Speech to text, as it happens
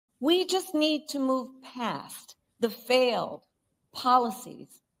We just need to move past the failed policies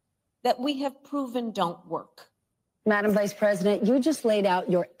that we have proven don't work. Madam Vice President, you just laid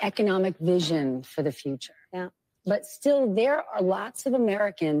out your economic vision for the future. Yeah. But still, there are lots of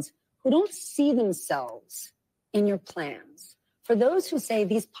Americans who don't see themselves in your plans. For those who say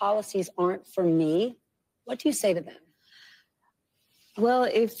these policies aren't for me, what do you say to them? Well,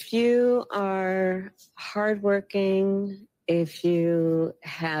 if you are hardworking, if you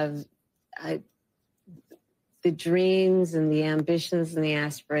have the dreams and the ambitions and the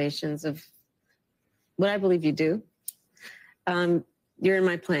aspirations of what I believe you do, you're in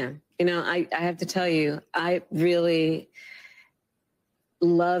my plan. You know, I have to tell you, I really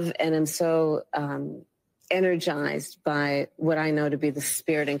love and am so energized by what I know to be the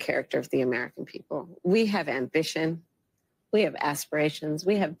spirit and character of the American people. We have ambition. We have aspirations.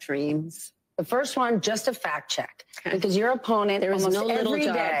 We have dreams. The first one, just a fact check, because your opponent There is almost no little every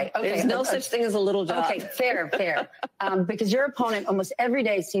job. day. Okay, There's no such thing as a little job. Okay, fair. Because your opponent almost every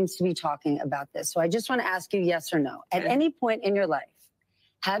day seems to be talking about this. So I just want to ask you yes or no. At any point in your life,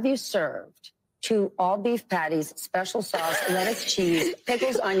 have you served 2 all-beef patties, special sauce, lettuce, cheese,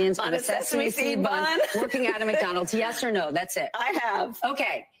 pickles, onions, on a sesame seed bun, working at a McDonald's? Yes or no? That's it. I have.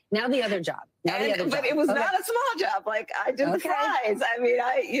 Okay. Now the other job. But it was not a small job. Like, I did the fries. I mean,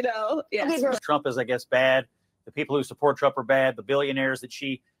 yes. Okay. Trump is, I guess, bad. The people who support Trump are bad. The billionaires that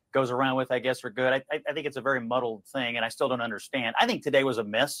she goes around with, I guess, are good. I think it's a very muddled thing, and I still don't understand. I think today was a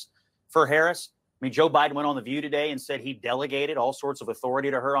miss for Harris. I mean, Joe Biden went on The View today and said he delegated all sorts of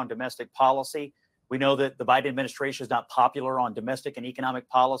authority to her on domestic policy. We know that the Biden administration is not popular on domestic and economic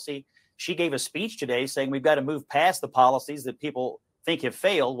policy. She gave a speech today saying we've got to move past the policies that people think have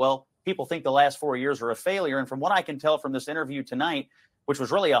failed. Well, people think the last 4 years are a failure. And from what I can tell from this interview tonight, which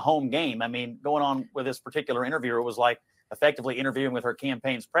was really a home game, I mean, going on with this particular interviewer, it was like effectively interviewing with her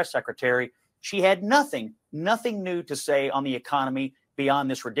campaign's press secretary. She had nothing new to say on the economy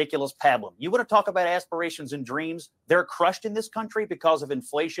beyond this ridiculous pablum. You want to talk about aspirations and dreams? They're crushed in this country because of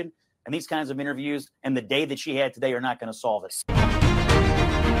inflation, and these kinds of interviews and the day that she had today are not going to solve it.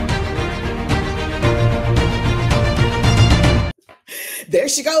 There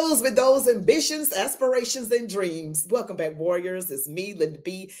she goes with those ambitions, aspirations, and dreams. Welcome back, Warriors. It's me, Linda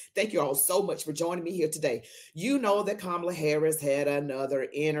B. Thank you all so much for joining me here today. You know that Kamala Harris had another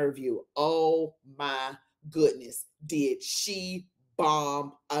interview. Oh my goodness. Did she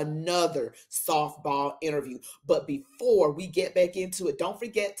bomb another softball interview? But before we get back into it, don't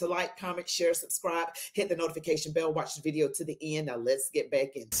forget to like, comment, share, subscribe, hit the notification bell, watch the video to the end. Now let's get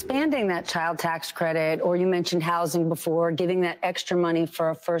back into it. Expanding that child tax credit, or you mentioned housing before, giving that extra money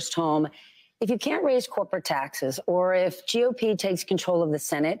for a first home. If you can't raise corporate taxes, or if GOP takes control of the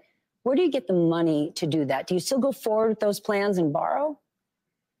Senate, where do you get the money to do that? Do you still go forward with those plans and borrow?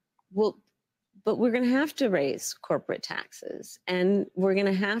 Well, but we're going to have to raise corporate taxes, and we're going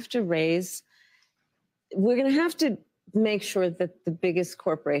to have to make sure that the biggest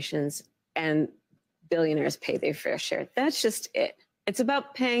corporations and billionaires pay their fair share. That's just it. It's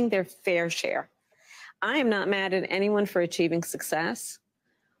about paying their fair share. I am not mad at anyone for achieving success,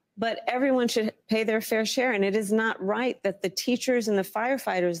 but everyone should pay their fair share. And it is not right that the teachers and the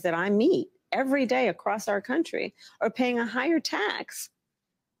firefighters that I meet every day across our country are paying a higher tax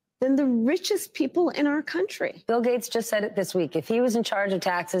than the richest people in our country. Bill Gates just said it this week. If he was in charge of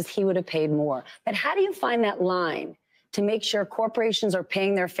taxes, he would have paid more. But how do you find that line to make sure corporations are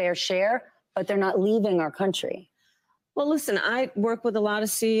paying their fair share, but they're not leaving our country? Well, listen, I work with a lot of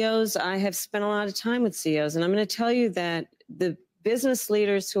CEOs. I have spent a lot of time with CEOs, and I'm going to tell you that the business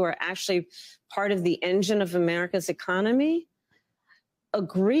leaders who are actually part of the engine of America's economy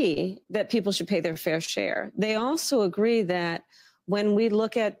agree that people should pay their fair share. They also agree that when we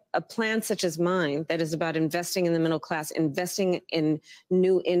look at a plan such as mine that is about investing in the middle class, investing in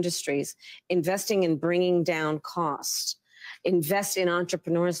new industries, investing in bringing down costs, invest in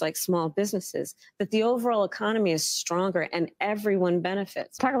entrepreneurs like small businesses, that the overall economy is stronger and everyone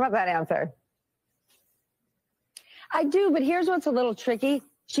benefits. Talk about that answer. I do, but here's what's a little tricky.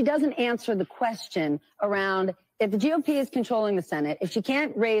 She doesn't answer the question around, if the GOP is controlling the Senate, if she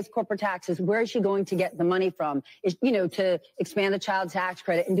can't raise corporate taxes, where is she going to get the money from? To expand the child tax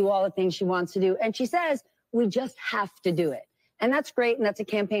credit and do all the things she wants to do. And she says, we just have to do it. And that's great. And that's a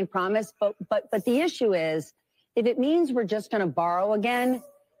campaign promise. But the issue is, if it means we're just going to borrow again,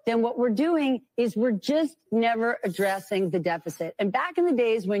 then what we're doing is we're just never addressing the deficit. And back in the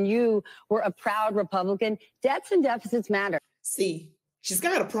days when you were a proud Republican, debts and deficits matter. See, she's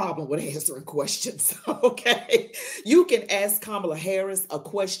got a problem with answering questions, okay? You can ask Kamala Harris a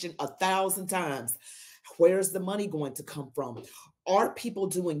question 1,000 times. Where's the money going to come from? Are people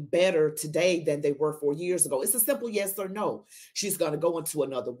doing better today than they were 4 years ago? It's a simple yes or no. She's going to go into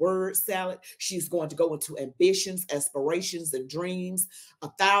another word salad. She's going to go into ambitions, aspirations, and dreams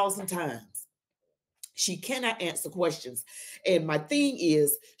 1,000 times. She cannot answer questions. And my thing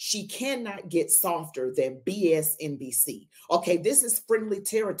is, she cannot get softer than BSNBC. Okay, this is friendly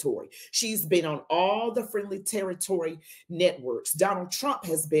territory. She's been on all the friendly territory networks. Donald Trump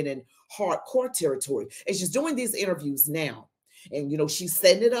has been in hardcore territory. And she's doing these interviews now. And, you know, she's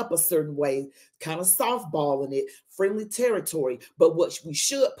setting it up a certain way, kind of softballing it, friendly territory. But what we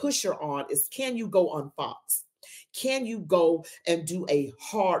should push her on is, can you go on Fox? Can you go and do a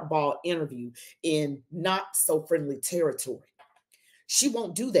hardball interview in not so friendly territory? She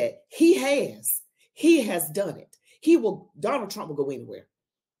won't do that. He has done it. Donald Trump will go anywhere.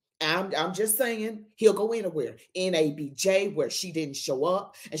 I'm just saying, he'll go anywhere. NABJ, where she didn't show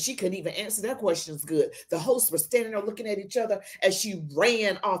up, and she couldn't even answer their questions good. The hosts were standing there looking at each other as she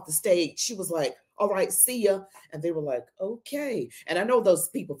ran off the stage. She was like, all right, see ya. And they were like, okay. And I know those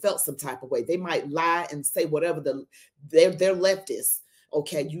people felt some type of way. They might lie and say whatever they're leftists.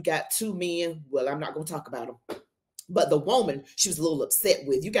 Okay, you got two men. Well, I'm not going to talk about them. But the woman, she was a little upset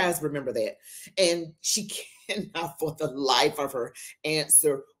with. You guys remember that. And she cannot for the life of her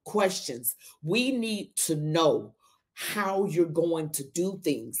answer questions. We need to know how you're going to do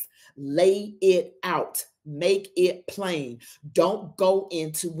things. Lay it out. Make it plain. Don't go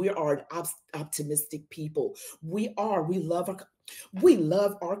into, we are an optimistic people. We love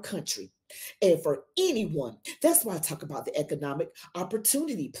our country. And for anyone, that's why I talk about the economic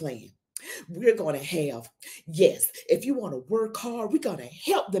opportunity plan. We're going to have, yes, if you want to work hard, we're going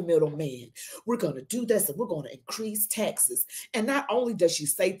to help the middleman. We're going to do this, and we're going to increase taxes. And not only does she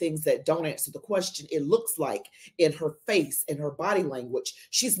say things that don't answer the question, it looks like in her face and her body language,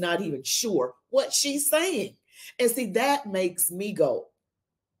 she's not even sure what she's saying. And see, that makes me go,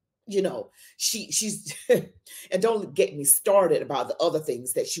 you know, she's, and don't get me started about the other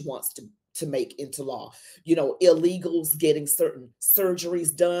things that she wants to make into law. You know, illegals getting certain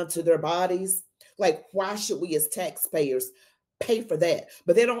surgeries done to their bodies. Like, why should we as taxpayers pay for that?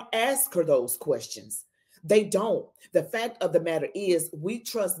 But they don't ask her those questions. They don't. The fact of the matter is, we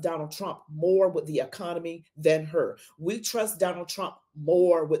trust Donald Trump more with the economy than her. We trust Donald Trump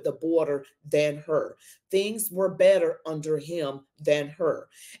more with the border than her. Things were better under him than her.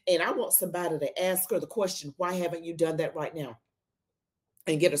 And I want somebody to ask her the question, why haven't you done that right now?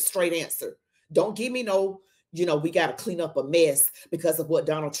 And get a straight answer. Don't give me no, you know, we got to clean up a mess because of what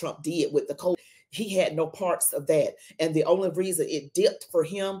Donald Trump did with the COVID. He had no parts of that. And the only reason it dipped for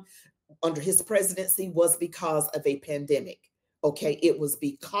him under his presidency was because of a pandemic. Okay. It was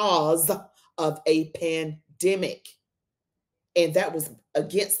because of a pandemic. And that was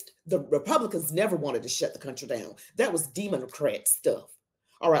against, the Republicans never wanted to shut the country down. That was Democrat stuff.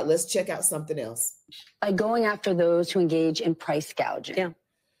 All right, let's check out something else. By going after those who engage in price gouging. Yeah.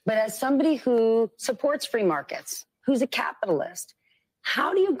 But as somebody who supports free markets, who's a capitalist,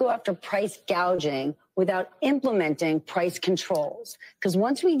 how do you go after price gouging without implementing price controls? Because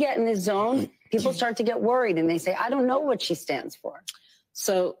once we get in this zone, people start to get worried and they say, I don't know what she stands for.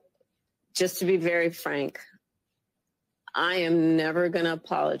 So just to be very frank, I am never going to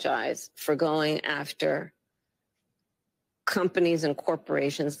apologize for going after companies and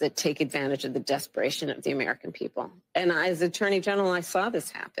corporations that take advantage of the desperation of the American people. And as Attorney General, I saw this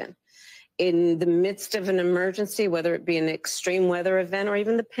happen. In the midst of an emergency, whether it be an extreme weather event or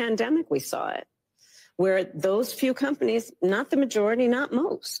even the pandemic, we saw it, where those few companies, not the majority, not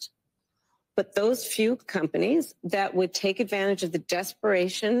most, but those few companies that would take advantage of the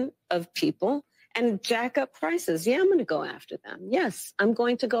desperation of people and jack up prices. Yeah, I'm going to go after them. Yes, I'm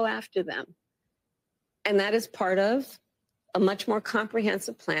going to go after them. And that is part of a much more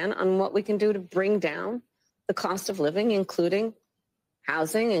comprehensive plan on what we can do to bring down the cost of living, including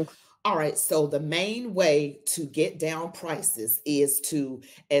housing. And all right, so the main way to get down prices is to,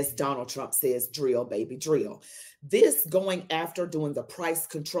 as Donald Trump says, drill, baby, drill. This going after doing the price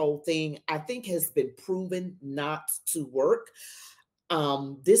control thing, I think has been proven not to work.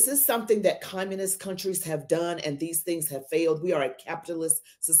 This is something that communist countries have done, and these things have failed. We are a capitalist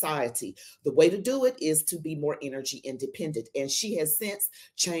society. The way to do it is to be more energy independent, and she has since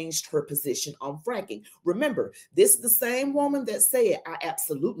changed her position on fracking. Remember, this is the same woman that said, I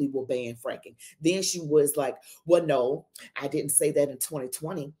absolutely will ban fracking. Then she was like, well, no, I didn't say that in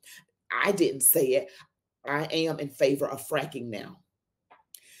 2020. I didn't say it. I am in favor of fracking now.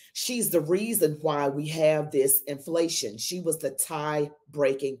 She's the reason why we have this inflation. She was the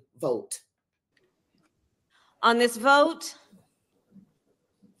tie-breaking vote. On this vote,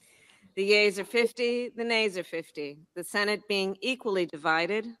 the The yeas are 50, the nays are 50. The Senate being equally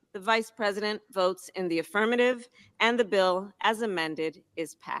divided, the Vice President votes in the affirmative, and the bill, as amended,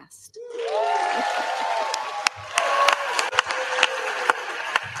 is passed.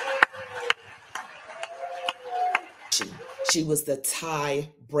 She was the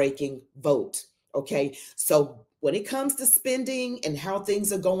tie-breaking vote. Okay, so when it comes to spending and how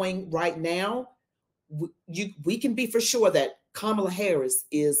things are going right now, we can be for sure that Kamala Harris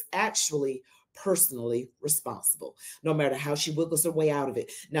is actually personally responsible, no matter how she wiggles her way out of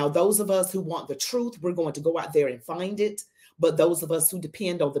it. Now, those of us who want the truth, we're going to go out there and find it. But those of us who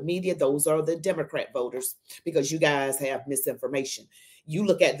depend on the media, those are the Democrat voters, because you guys have misinformation. You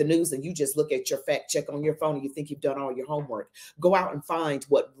look at the news and you just look at your fact check on your phone and you think you've done all your homework. Go out and find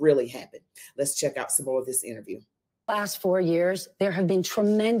what really happened. Let's check out some more of this interview. Last 4 years, there have been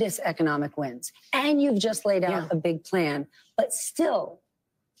tremendous economic wins, and you've just laid out a big plan. But still,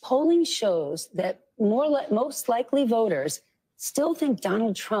 polling shows that most likely voters still think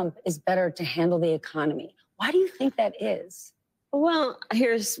Donald Trump is better to handle the economy. Why do you think that is? Well,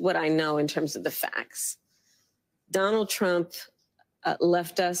 here's what I know in terms of the facts. Donald Trump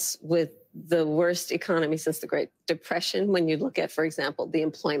left us with the worst economy since the Great Depression. When you look at, for example, the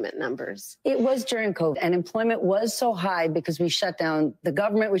employment numbers. It was during COVID, and employment was so high because we shut down the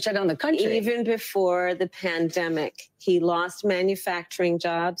government, we shut down the country. Even before the pandemic, he lost manufacturing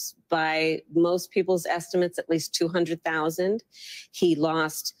jobs by most people's estimates, at least 200,000. He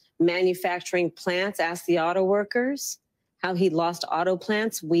lost manufacturing plants. Ask the auto workers how he lost auto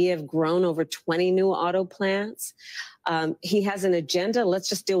plants. We have grown over 20 new auto plants. He has an agenda. Let's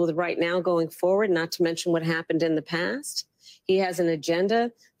just deal with it right now going forward, not to mention what happened in the past. He has an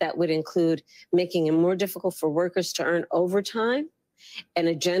agenda that would include making it more difficult for workers to earn overtime, an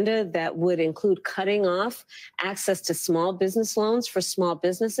agenda that would include cutting off access to small business loans for small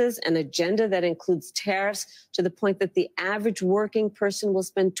businesses, an agenda that includes tariffs to the point that the average working person will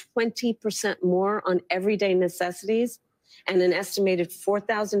spend 20% more on everyday necessities and an estimated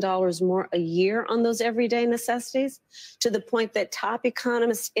 $4,000 more a year on those everyday necessities, to the point that top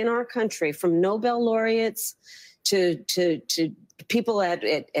economists in our country, from Nobel laureates to people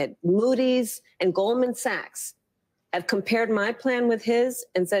at Moody's and Goldman Sachs, have compared my plan with his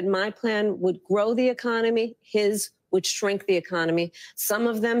and said my plan would grow the economy, his would shrink the economy. Some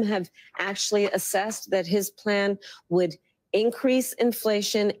of them have actually assessed that his plan would increase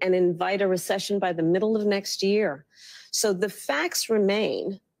inflation and invite a recession by the middle of next year. So the facts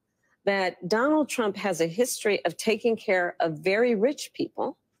remain that Donald Trump has a history of taking care of very rich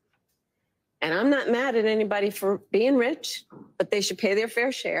people. And I'm not mad at anybody for being rich, but they should pay their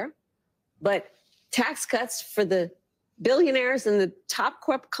fair share. But tax cuts for the billionaires and the top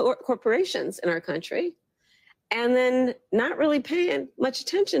corporations in our country, and then not really paying much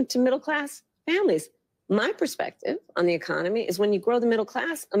attention to middle-class families. My perspective on the economy is when you grow the middle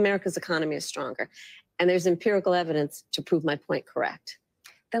class, America's economy is stronger. And there's empirical evidence to prove my point correct.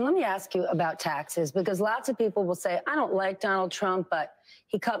 Then let me ask you about taxes, because lots of people will say, I don't like Donald Trump, but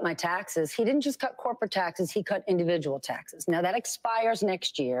he cut my taxes. He didn't just cut corporate taxes, he cut individual taxes. Now that expires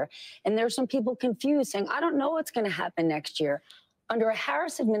next year. And there's some people confused saying, I don't know what's going to happen next year. Under a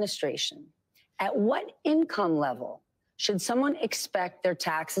Harris administration, at what income level should someone expect their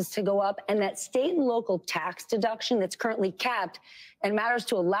taxes to go up? And that state and local tax deduction that's currently capped and matters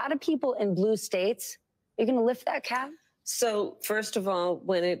to a lot of people in blue states, you're going to lift that cap? So first of all,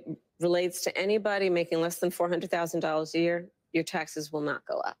 when it relates to anybody making less than $400,000 a year, your taxes will not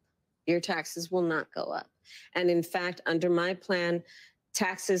go up. Your taxes will not go up. And in fact, under my plan,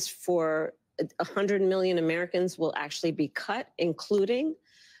 taxes for 100 million Americans will actually be cut, including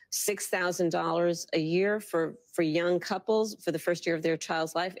 $6,000 a year for young couples for the first year of their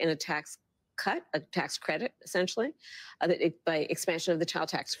child's life in a tax cut, a tax credit, essentially, by expansion of the child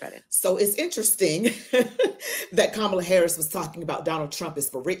tax credit. So it's interesting that Kamala Harris was talking about Donald Trump is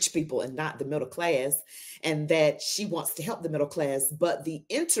for rich people and not the middle class, and that she wants to help the middle class. But the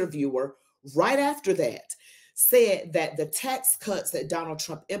interviewer right after that said that the tax cuts that Donald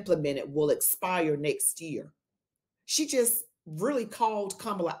Trump implemented will expire next year. She just really called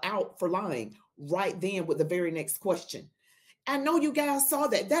Kamala out for lying right then with the very next question. I know you guys saw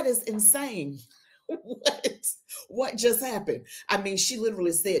that. That is insane. What just happened? I mean, she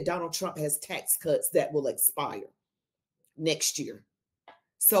literally said Donald Trump has tax cuts that will expire next year.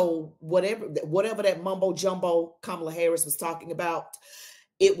 So whatever that mumbo jumbo Kamala Harris was talking about,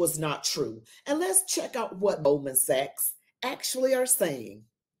 it was not true. And let's check out what Goldman Sachs actually are saying.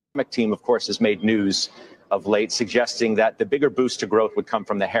 The team, of course, has made news of late, suggesting that the bigger boost to growth would come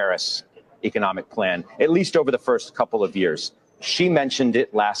from the Harris economic plan, at least over the first couple of years. She mentioned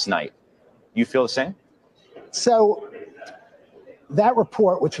it last night. You feel the same? So that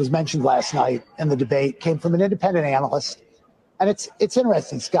report, which was mentioned last night in the debate, came from an independent analyst. And it's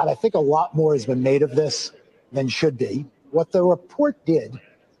interesting, Scott. I think a lot more has been made of this than should be. What the report did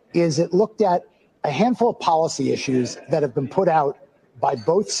is it looked at a handful of policy issues that have been put out by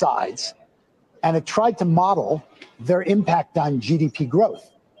both sides, and it tried to model their impact on GDP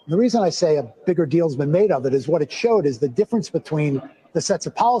growth. And the reason I say a bigger deal's been made of it is what it showed is the difference between the sets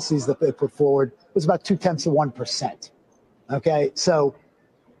of policies that they put forward was about 0.2%. Okay, so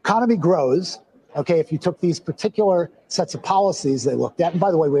economy grows. Okay, if you took these particular sets of policies they looked at, and by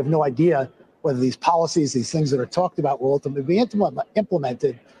the way, we have no idea whether these policies, these things that are talked about, will ultimately be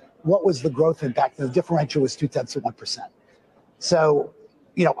implemented. What was the growth impact? And the differential was 0.2%. So,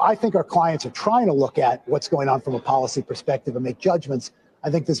 you know, I think our clients are trying to look at what's going on from a policy perspective and make judgments. I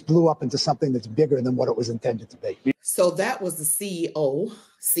think this blew up into something that's bigger than what it was intended to be. So that was the CEO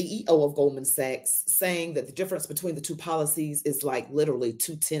of Goldman Sachs saying that the difference between the two policies is like literally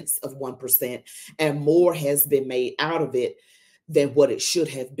 0.2%, and more has been made out of it than what it should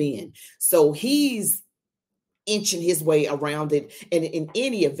have been. So he's inching his way around it. And in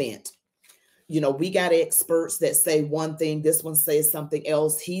any event, you know, we got experts that say one thing, this one says something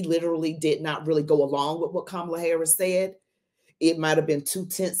else. He literally did not really go along with what Kamala Harris said. It might have been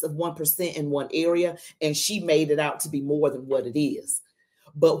 0.2% in one area, and she made it out to be more than what it is.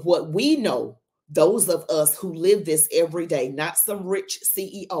 But what we know, those of us who live this every day, not some rich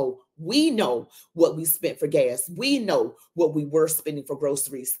CEO, we know what we spent for gas. We know what we were spending for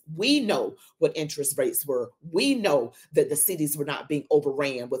groceries. We know what interest rates were. We know that the cities were not being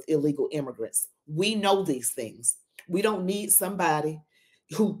overran with illegal immigrants. We know these things. We don't need somebody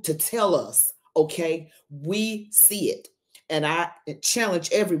to tell us, okay? We see it. And I challenge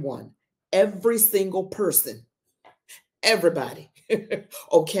everyone, every single person, everybody,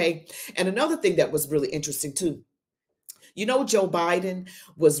 okay? And another thing that was really interesting too, you know, Joe Biden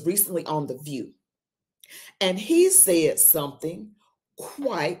was recently on The View, and he said something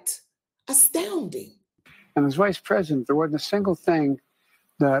quite astounding. And as vice president, there wasn't a single thing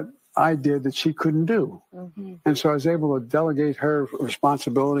that I did that she couldn't do. Mm-hmm. And so I was able to delegate her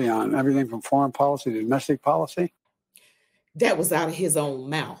responsibility on everything from foreign policy to domestic policy. That was out of his own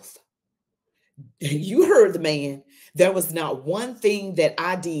mouth. You heard the man. There was not one thing that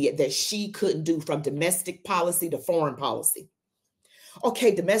I did that she couldn't do, from domestic policy to foreign policy.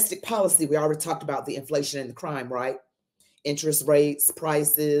 Okay, domestic policy, we already talked about the inflation and the crime, right? Interest rates,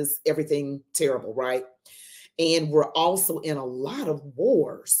 prices, everything terrible, right? And we're also in a lot of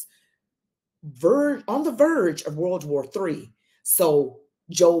wars, on the verge of World War III. So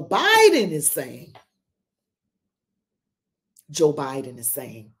Joe Biden is saying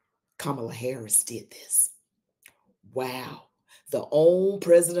Kamala Harris did this. Wow. The own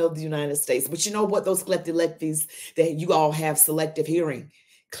president of the United States. But you know what? Those clefty lefties, that you all have selective hearing.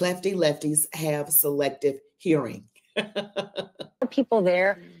 Clefty lefties have selective hearing. People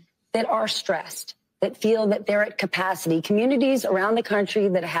there that are stressed, that feel that they're at capacity. Communities around the country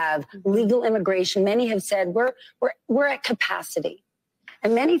that have legal immigration, many have said, we're at capacity.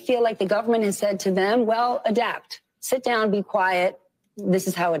 And many feel like the government has said to them, well, adapt. Sit down, be quiet. This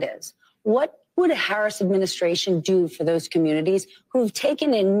is how it is. What would a Harris administration do for those communities who've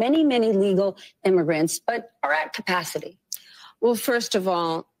taken in many, many legal immigrants, but are at capacity? Well, first of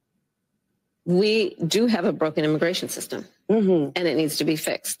all, we do have a broken immigration system, and it needs to be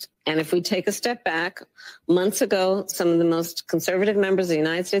fixed. And if we take a step back, months ago, some of the most conservative members of the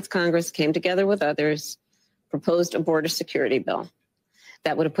United States Congress came together with others, proposed a border security bill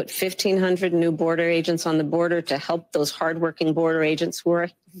that would have put 1,500 new border agents on the border to help those hardworking border agents who are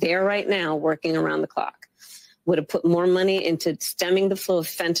there right now working around the clock. Would have put more money into stemming the flow of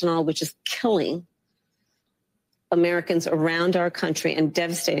fentanyl, which is killing Americans around our country and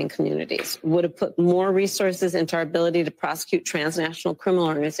devastating communities. Would have put more resources into our ability to prosecute transnational criminal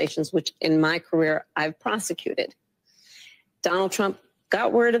organizations, which in my career I've prosecuted. Donald Trump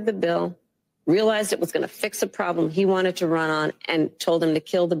got word of the bill, realized it was going to fix a problem he wanted to run on, and told him to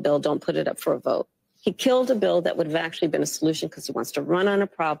kill the bill, don't put it up for a vote. He killed a bill that would have actually been a solution because he wants to run on a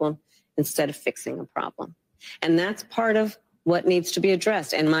problem instead of fixing a problem. And that's part of what needs to be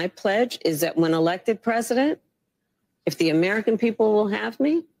addressed. And my pledge is that when elected president, if the American people will have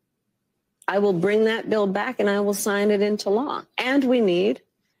me, I will bring that bill back and I will sign it into law. And we need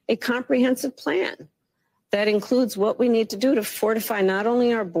a comprehensive plan that includes what we need to do to fortify not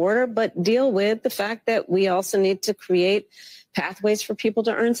only our border, but deal with the fact that we also need to create pathways for people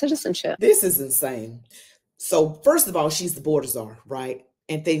to earn citizenship. This is insane. So first of all, she's the border czar, right?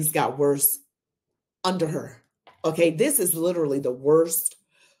 And things got worse under her. Okay, this is literally the worst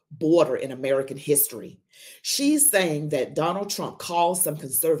border in American history. She's saying that Donald Trump called some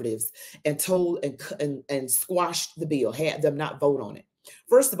conservatives and told and squashed the bill, had them not vote on it.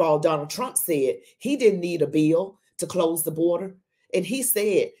 First of all, Donald Trump said he didn't need a bill to close the border. And he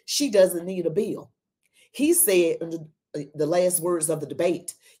said she doesn't need a bill. He said in the last words of the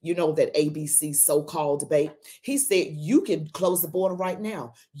debate, you know, that ABC so-called debate, he said, you can close the border right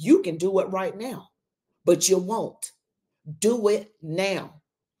now. You can do it right now, but you won't. Do it now.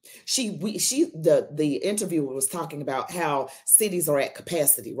 The interviewer was talking about how cities are at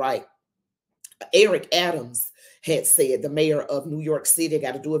capacity, right? Eric Adams had said, the mayor of New York City, I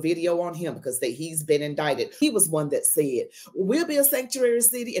got to do a video on him because he's been indicted. He was one that said, we'll be a sanctuary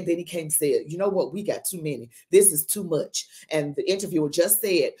city. And then he came and said, you know what? We got too many. This is too much. And the interviewer just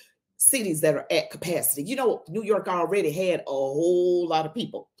said, cities that are at capacity. You know, New York already had a whole lot of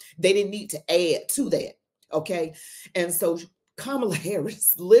people. They didn't need to add to that. Okay. And so Kamala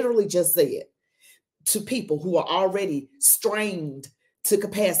Harris literally just said to people who are already strained to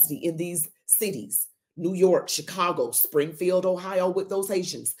capacity in these cities, New York, Chicago, Springfield, Ohio, with those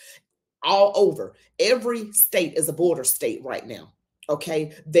Haitians, all over. Every state is a border state right now.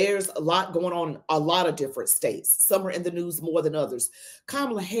 Okay, there's a lot going on in a lot of different states. Some are in the news more than others.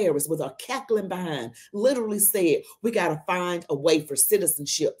 Kamala Harris, with her cackling behind, literally said, we got to find a way for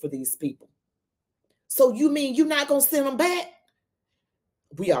citizenship for these people. So you mean you're not going to send them back?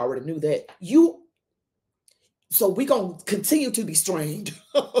 We already knew that. So we're going to continue to be strained.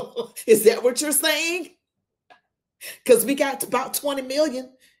 Is that what you're saying? Because we got about 20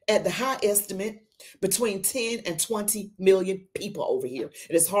 million at the high estimate, between 10 and 20 million people over here.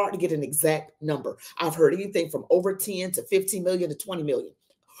 It is hard to get an exact number. I've heard anything from over 10 to 15 million to 20 million,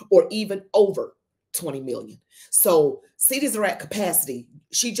 or even over 20 million. So cities are at capacity.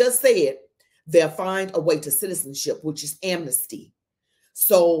 She just said they'll find a way to citizenship, which is amnesty.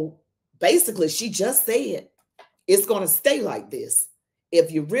 So basically, she just said it's going to stay like this.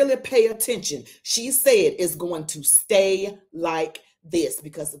 If you really pay attention, she said it's going to stay like this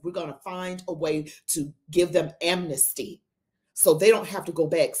because we're going to find a way to give them amnesty so they don't have to go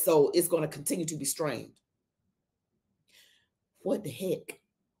back. So it's going to continue to be strained. What the heck?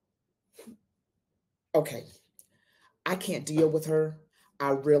 Okay. I can't deal with her.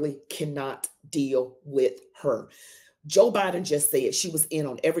 I really cannot deal with her. Joe Biden just said she was in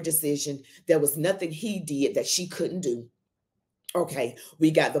on every decision. There was nothing he did that she couldn't do. Okay,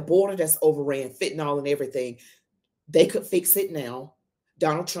 we got the border that's overran, fentanyl and everything. They could fix it now.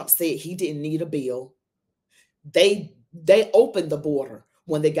 Donald Trump said he didn't need a bill. They opened the border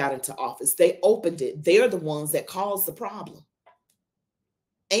when they got into office. They opened it. They're the ones that caused the problem.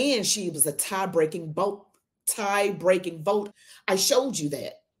 And she was a tie-breaking vote. I showed you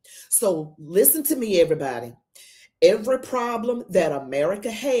that. So listen to me, everybody. Every problem that America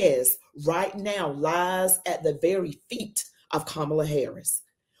has right now lies at the very feet of Kamala Harris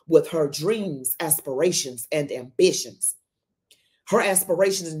with her dreams, aspirations, and ambitions. Her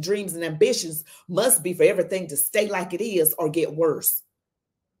aspirations and dreams and ambitions must be for everything to stay like it is or get worse.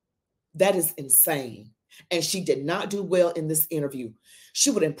 That is insane. And she did not do well in this interview.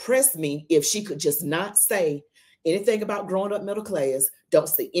 She would impress me if she could just not say anything about growing up middle class. Don't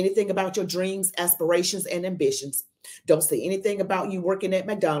say anything about your dreams, aspirations, and ambitions. Don't say anything about you working at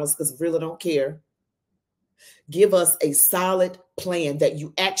McDonald's because we really don't care. Give us a solid plan that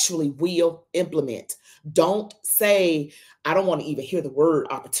you actually will implement. Don't say, I don't want to even hear the word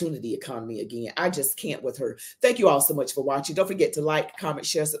opportunity economy again. I just can't with her. Thank you all so much for watching. Don't forget to like, comment,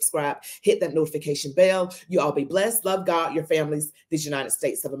 share, subscribe, hit that notification bell. You all be blessed. Love God, your families, these United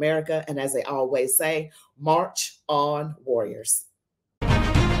States of America. And as I always say, march on, warriors.